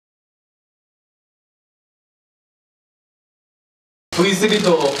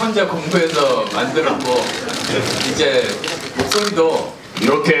V3도 혼자 공부해서 만들었고 이제 목소리도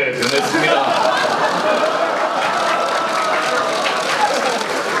이렇게 변했습니다.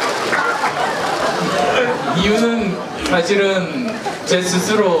 이유는 사실은 제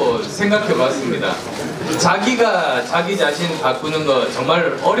스스로 생각해 봤습니다. 자기가 자기 자신 바꾸는 거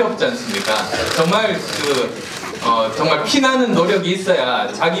정말 어렵지 않습니까? 정말 정말 피나는 노력이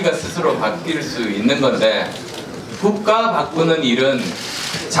있어야 자기가 스스로 바뀔 수 있는 건데, 국가 바꾸는 일은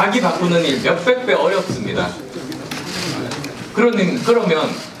자기 바꾸는 일 몇백 배 어렵습니다. 그러면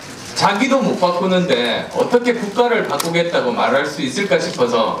자기도 못 바꾸는데 어떻게 국가를 바꾸겠다고 말할 수 있을까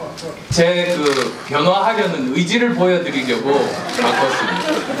싶어서 제 변화하려는 의지를 보여드리려고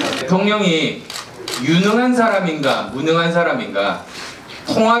바꿨습니다. 대통령이 유능한 사람인가 무능한 사람인가,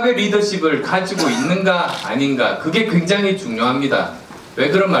 통합의 리더십을 가지고 있는가 아닌가, 그게 굉장히 중요합니다. 왜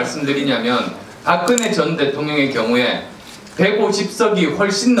그런 말씀드리냐면, 박근혜 전 대통령의 경우에 150석이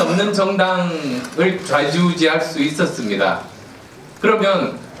훨씬 넘는 정당을 좌지우지할 수 있었습니다.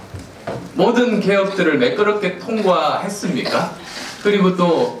 그러면 모든 개혁들을 매끄럽게 통과했습니까? 그리고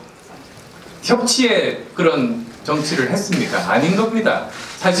또 협치의 그런 정치를 했습니까? 아닌 겁니다.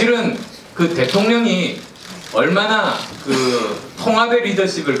 사실은 그 대통령이 얼마나 통합의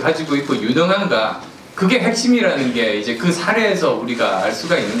리더십을 가지고 있고 유능한가, 그게 핵심이라는 게 이제 그 사례에서 우리가 알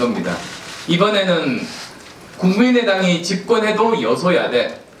수가 있는 겁니다. 이번에는 국민의당이 집권해도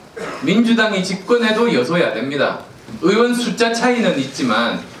여소야대, 민주당이 집권해도 여소야대입니다. 의원 숫자 차이는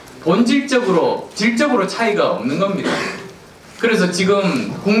있지만 질적으로 차이가 없는 겁니다. 그래서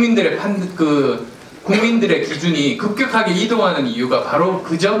지금 국민들의 기준이 급격하게 이동하는 이유가 바로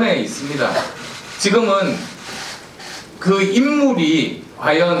그 점에 있습니다. 지금은 그 인물이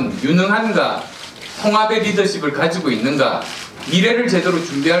과연 유능한가, 통합의 리더십을 가지고 있는가, 미래를 제대로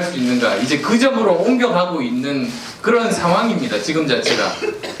준비할 수 있는가, 이제 그 점으로 옮겨가고 있는 그런 상황입니다. 지금 자체가.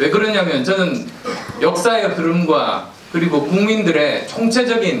 왜 그러냐면, 저는 역사의 흐름과 그리고 국민들의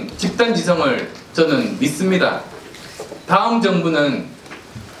총체적인 집단지성을 저는 믿습니다. 다음 정부는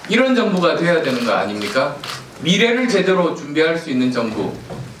이런 정부가 돼야 되는 거 아닙니까? 미래를 제대로 준비할 수 있는 정부,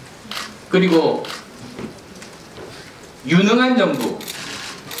 그리고 유능한 정부,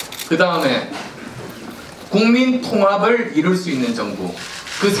 그 다음에 국민 통합을 이룰 수 있는 정부,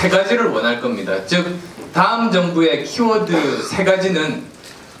 그 세 가지를 원할 겁니다. 즉 다음 정부의 키워드 세 가지는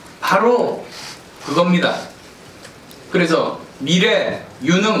바로 그겁니다. 그래서 미래,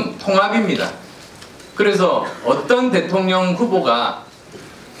 유능, 통합입니다. 그래서 어떤 대통령 후보가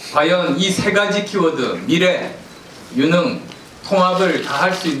과연 이 세 가지 키워드, 미래, 유능, 통합을 다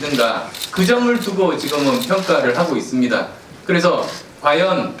할 수 있는가, 그 점을 두고 지금은 평가를 하고 있습니다. 그래서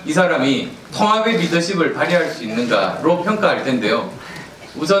과연 이 사람이 통합의 리더십을 발휘할 수 있는가로 평가할 텐데요.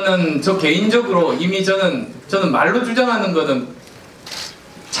 우선은 저 개인적으로 이미 저는 말로 주장하는 거는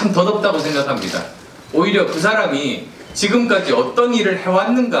참 더덥다고 생각합니다. 오히려 그 사람이 지금까지 어떤 일을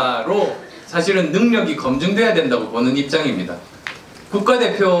해왔는가로 사실은 능력이 검증돼야 된다고 보는 입장입니다.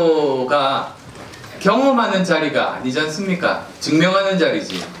 국가대표가 경험하는 자리가 아니지 않습니까? 증명하는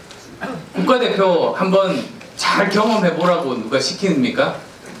자리지. 국가대표 한번 잘 경험해보라고 누가 시키십니까?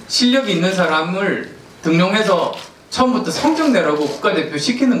 실력이 있는 사람을 등용해서 처음부터 성적 내라고 국가대표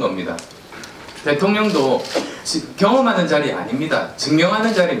시키는 겁니다. 대통령도 경험하는 자리 아닙니다.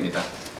 증명하는 자리입니다.